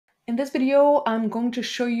In this video, I'm going to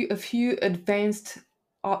show you a few advanced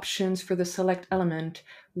options for the select element,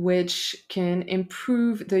 which can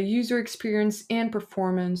improve the user experience and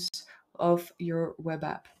performance of your web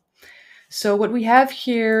app. So what we have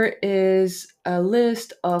here is a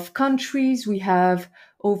list of countries. We have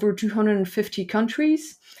over 250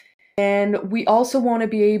 countries. And we also want to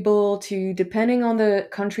be able to, depending on the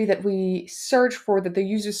country that we search for, that the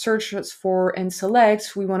user searches for and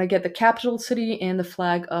selects, we want to get the capital city and the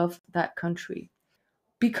flag of that country.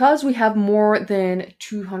 Because we have more than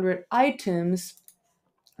 200 items,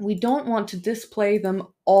 we don't want to display them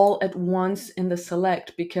all at once in the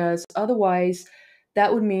select, because otherwise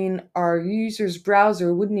that would mean our user's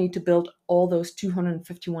browser would need to build all those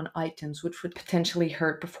 251 items, which would potentially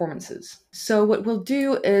hurt performances. So what we'll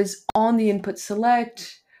do is on the input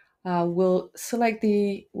select, we've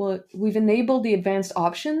enabled the advanced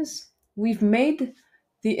options. We've made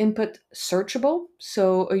the input searchable,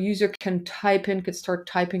 so a user could start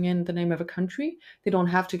typing in the name of a country. They don't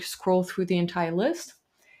have to scroll through the entire list.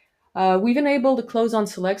 We've enabled the close on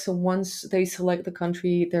select, so once they select the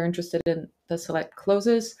country they're interested in, the select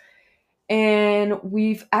closes. And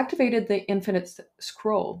we've activated the infinite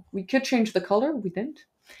scroll. We could change the color, we didn't.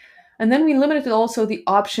 And then we limited also the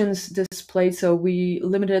options displayed, so we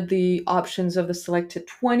limited the options of the select to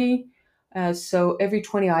 20. So every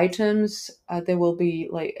 20 items, there will be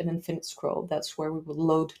like an infinite scroll. That's where we will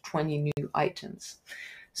load 20 new items.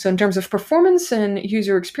 So in terms of performance and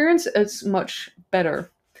user experience, it's much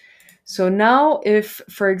better. So now if,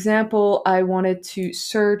 for example, I wanted to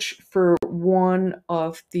search for one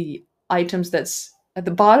of the items that's at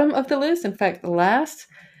the bottom of the list, in fact, the last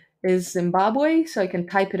is Zimbabwe, so I can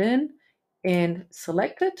type it in and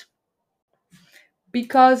select it.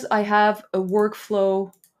 Because I have a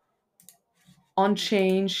workflow on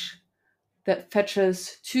change that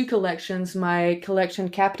fetches two collections, my collection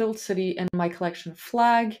capital city and my collection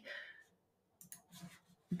flag,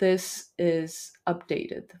 this is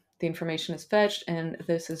updated. The information is fetched and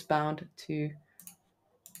this is bound to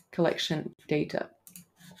collection data.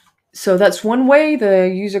 So that's one way the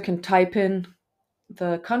user can type in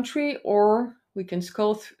the country, or we can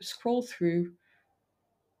scroll through,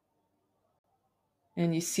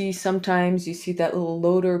 and you see sometimes you see that little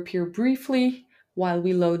loader appear briefly while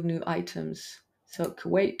we load new items. So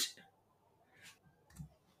Kuwait.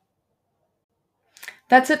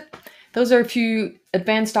 That's it. Those are a few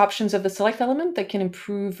advanced options of the select element that can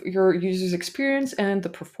improve your user's experience and the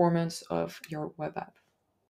performance of your web app.